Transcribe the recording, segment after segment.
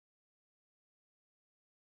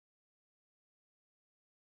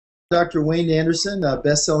Dr. Wayne Andersen, a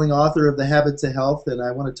best-selling author of The Habits of Health, and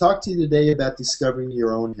I want to talk to you today about discovering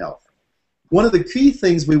your own health. One of the key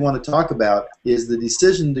things we want to talk about is the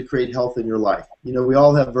decision to create health in your life. You know, we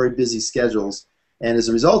all have very busy schedules, and as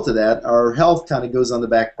a result of that, our health kind of goes on the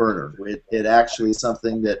back burner. It actually is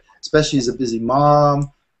something that, especially as a busy mom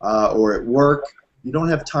or at work, you don't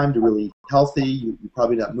have time to really eat healthy. You're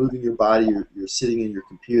probably not moving your body. You're sitting in your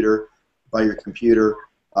computer, by your computer.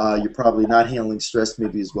 You're probably not handling stress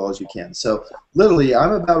maybe as well as you can. So literally,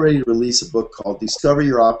 I'm about ready to release a book called Discover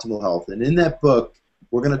Your Optimal Health. And in that book,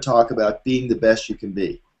 we're going to talk about being the best you can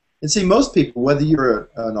be. And see, most people, whether you're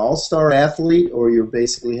an all-star athlete or you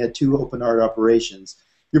basically had 2 open-heart operations,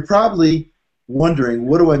 you're probably wondering,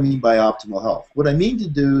 what do I mean by optimal health? What I mean to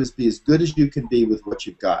do is be as good as you can be with what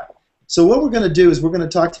you've got. So what we're going to do is we're going to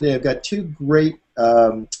talk today. I've got 2 great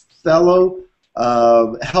fellow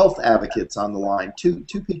health advocates on the line, two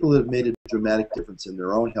people that have made a dramatic difference in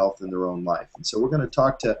their own health and their own life. And so we're going to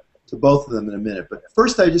talk to both of them in a minute. But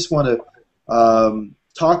first, I just want to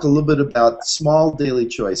talk a little bit about small daily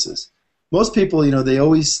choices. Most people, you know, they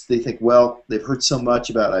think, well, they've heard so much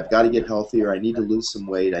about I've got to get healthier, I need to lose some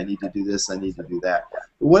weight, I need to do this, I need to do that.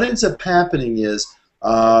 But what ends up happening is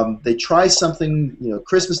they try something, you know,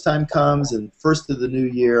 Christmas time comes and first of the new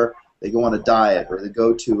year, they go on a diet or they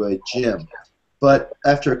go to a gym. But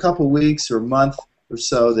after a couple weeks or a month or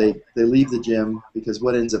so, they leave the gym because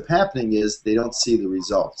what ends up happening is they don't see the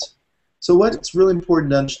results. So what's really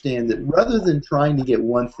important to understand that rather than trying to get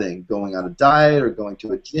one thing, going on a diet or going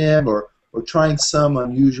to a gym or trying some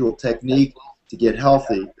unusual technique to get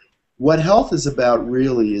healthy, what health is about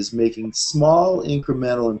really is making small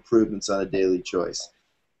incremental improvements on a daily choice.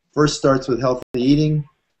 First starts with healthy eating,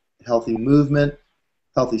 healthy movement,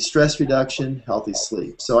 healthy stress reduction, healthy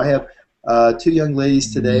sleep. So I have 2 young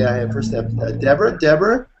ladies today. I have first Deborah.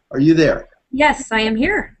 Deborah, are you there? Yes, I am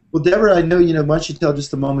here. Well, Deborah, I know why don't you tell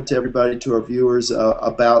just a moment to everybody, to our viewers,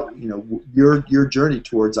 about your journey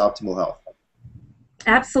towards optimal health.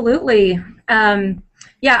 Absolutely.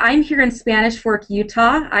 Yeah, I'm here in Spanish Fork,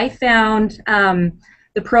 Utah. I found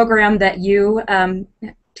the program that you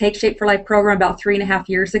Take Shape for Life program about 3.5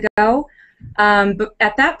 years ago. But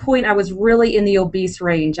at that point, I was really in the obese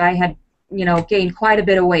range. I had, gained quite a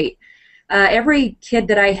bit of weight. Every kid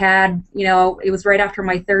that I had, it was right after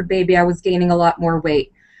my 3rd baby, I was gaining a lot more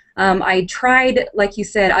weight. I tried, like you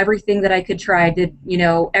said, everything that I could try. I did,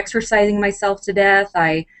 exercising myself to death.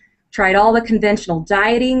 I tried all the conventional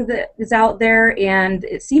dieting that is out there, and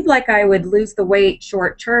it seemed like I would lose the weight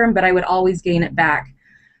short term, but I would always gain it back.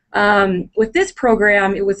 With this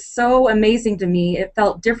program, it was so amazing to me. It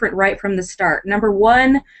felt different right from the start. Number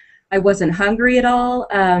 1, I wasn't hungry at all.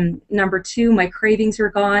 Number 2, my cravings were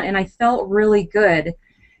gone, and I felt really good.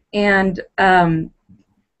 And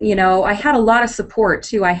I had a lot of support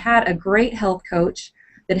too. I had a great health coach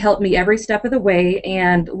that helped me every step of the way,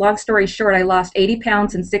 and long story short, I lost 80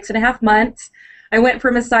 pounds in 6.5 months. I went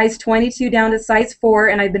from a size 22 down to size 4,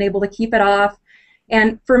 and I've been able to keep it off.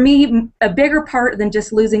 And for me, a bigger part than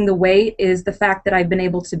just losing the weight is the fact that I've been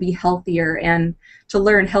able to be healthier and to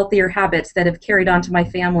learn healthier habits that have carried on to my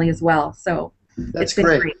family as well. So that's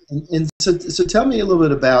great. And so tell me a little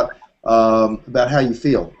bit about how you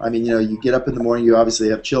feel. I mean, you get up in the morning, you obviously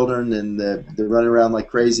have children, and they're running around like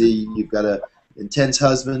crazy. You've got an intense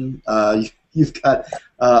husband. You've got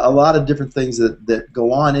a lot of different things that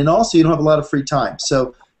go on, and also you don't have a lot of free time.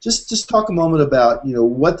 So just talk a moment about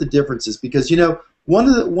what the difference is, because one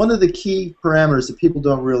of the key parameters that people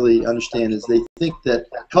don't really understand is they think that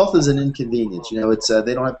health is an inconvenience. It's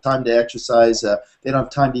they don't have time to exercise, they don't have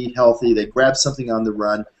time to eat healthy, they grab something on the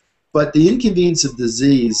run. But the inconvenience of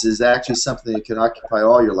disease is actually something that can occupy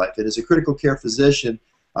all your life. And as a critical care physician,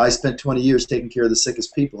 I spent 20 years taking care of the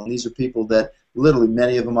sickest people, and these are people that literally,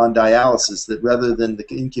 many of them on dialysis, that rather than the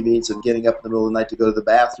inconvenience of getting up in the middle of the night to go to the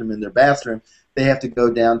bathroom in their bathroom, they have to go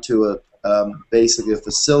down to basically a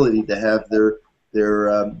facility to have their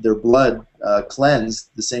blood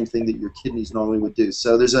cleansed, the same thing that your kidneys normally would do.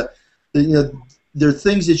 So there are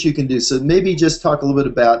things that you can do. So maybe just talk a little bit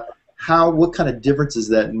about what kind of differences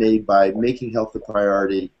that made by making health a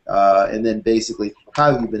priority, and then basically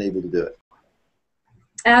how you've been able to do it.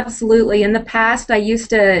 Absolutely. In the past, I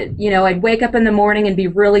used to, I'd wake up in the morning and be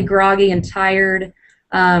really groggy and tired.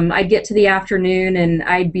 I'd get to the afternoon and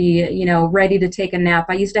I'd be, ready to take a nap.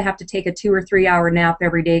 I used to have to take a 2 or 3 hour nap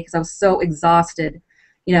every day because I was so exhausted,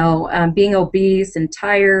 being obese and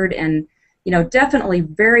tired and, definitely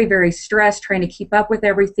very, very stressed trying to keep up with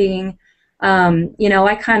everything.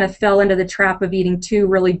 I kind of fell into the trap of eating 2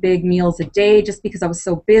 really big meals a day just because I was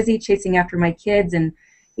so busy chasing after my kids and,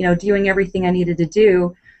 doing everything I needed to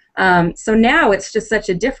do. So now it's just such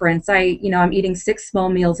a difference. I'm eating 6 small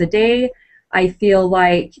meals a day. I feel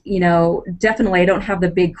like, definitely I don't have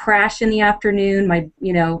the big crash in the afternoon.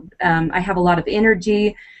 I have a lot of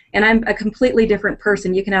energy, and I'm a completely different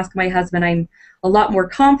person. You can ask my husband. I'm a lot more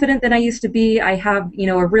confident than I used to be. I have,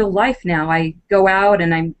 a real life now. I go out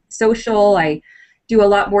and I'm social. I do a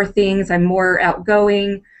lot more things. I'm more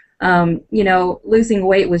outgoing. Losing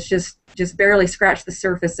weight was just barely scratched the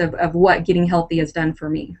surface of what getting healthy has done for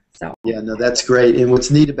me. So yeah, no, that's great. And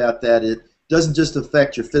what's neat about that, it doesn't just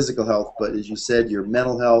affect your physical health, but as you said, your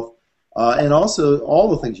mental health, and also all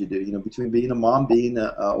the things you do. Between being a mom, being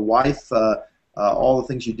a wife, all the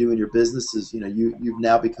things you do in your business is, you've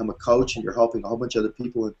now become a coach, and you're helping a whole bunch of other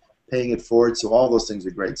people and paying it forward. So all those things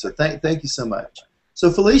are great. So thank you so much.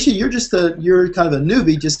 So Felicia, you're kind of a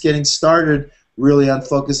newbie, just getting started, really on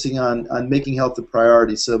focusing on making health a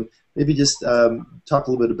priority. So maybe just talk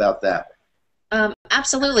a little bit about that.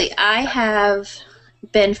 Absolutely. I have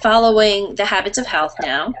been following the Habits of Health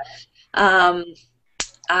now. I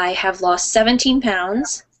have lost 17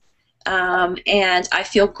 pounds, and I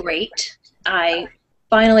feel great. I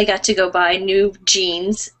finally got to go buy new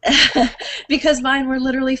jeans because mine were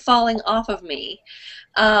literally falling off of me.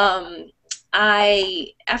 After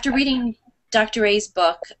reading Dr. A's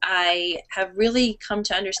book, I have really come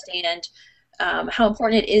to understand how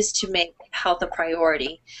important it is to make health a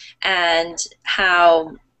priority, and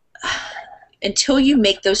how until you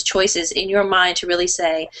make those choices in your mind to really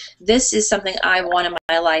say, this is something I want in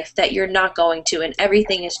my life, that you're not going to, and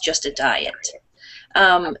everything is just a diet.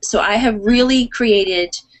 So I have really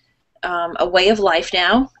created a way of life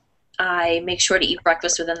now. I make sure to eat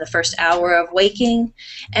breakfast within the first hour of waking,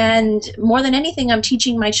 and more than anything, I'm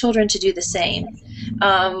teaching my children to do the same.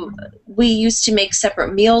 We used to make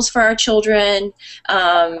separate meals for our children,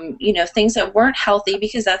 things that weren't healthy,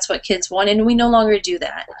 because that's what kids want, and we no longer do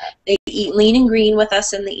that. They eat lean and green with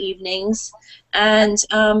us in the evenings, and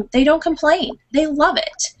they don't complain. They love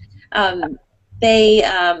it. They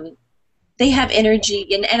have energy,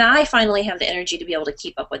 and I finally have the energy to be able to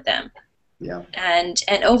keep up with them. Yeah. And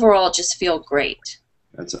overall just feel great.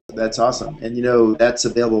 That's awesome. And that's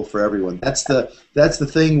available for everyone. That's the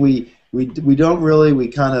thing we don't really, we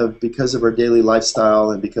kind of, because of our daily lifestyle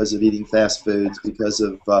and because of eating fast foods, because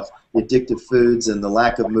of the addictive foods and the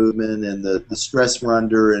lack of movement and the stress we're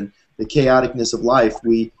under and the chaoticness of life,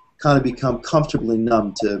 we kind of become comfortably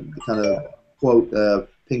numb, to kind of quote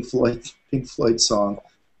Pink Floyd song.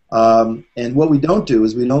 And what we don't do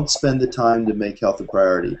is we don't spend the time to make health a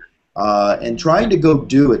priority. And trying to go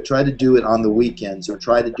try to do it on the weekends or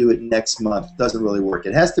try to do it next month doesn't really work.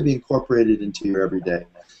 It has to be incorporated into your everyday.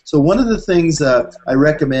 So one of the things I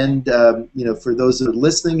recommend, for those that are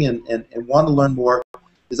listening and want to learn more,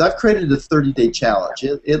 is I've created a 30-day challenge.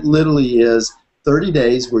 It literally is 30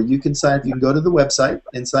 days where you can sign up. You can go to the website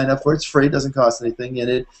and sign up for it. It's free. It doesn't cost anything. And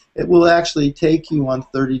it will actually take you on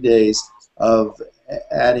 30 days of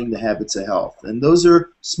adding the habits of health. And those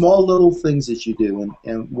are small little things that you do.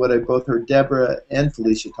 And what I both heard Deborah and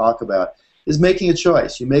Felicia talk about is making a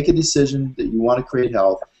choice. You make a decision that you want to create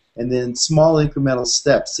health, and then small incremental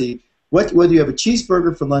steps. See, whether you have a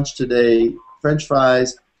cheeseburger for lunch today, French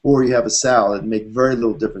fries, or you have a salad, make very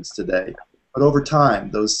little difference today. But over time,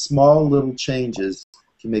 those small little changes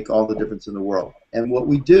can make all the difference in the world. And what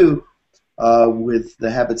we do with the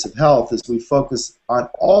Habits of Health is we focus on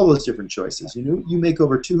all those different choices. You make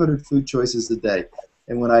over 200 food choices a day.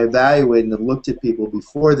 And when I evaluated and looked at people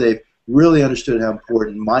before they've really understood how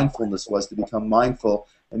important mindfulness was, to become mindful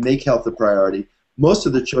and make health a priority, most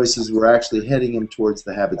of the choices were actually heading them towards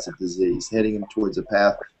the habits of disease, heading them towards a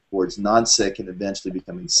path towards non-sick and eventually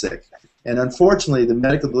becoming sick. And unfortunately, the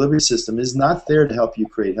medical delivery system is not there to help you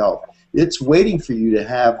create health. It's waiting for you to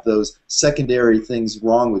have those secondary things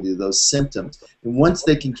wrong with you, those symptoms. And once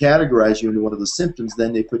they can categorize you into one of those symptoms,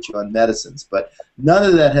 then they put you on medicines. But none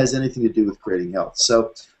of that has anything to do with creating health.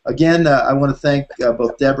 So again, I want to thank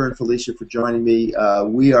both Deborah and Felicia for joining me.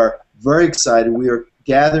 We are very excited. We are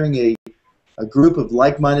gathering a group of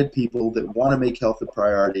like-minded people that want to make health a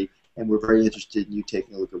priority, and we're very interested in you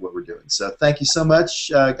taking a look at what we're doing. So thank you so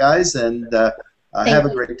much, guys, and have a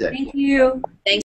great day. Thank you. Thanks.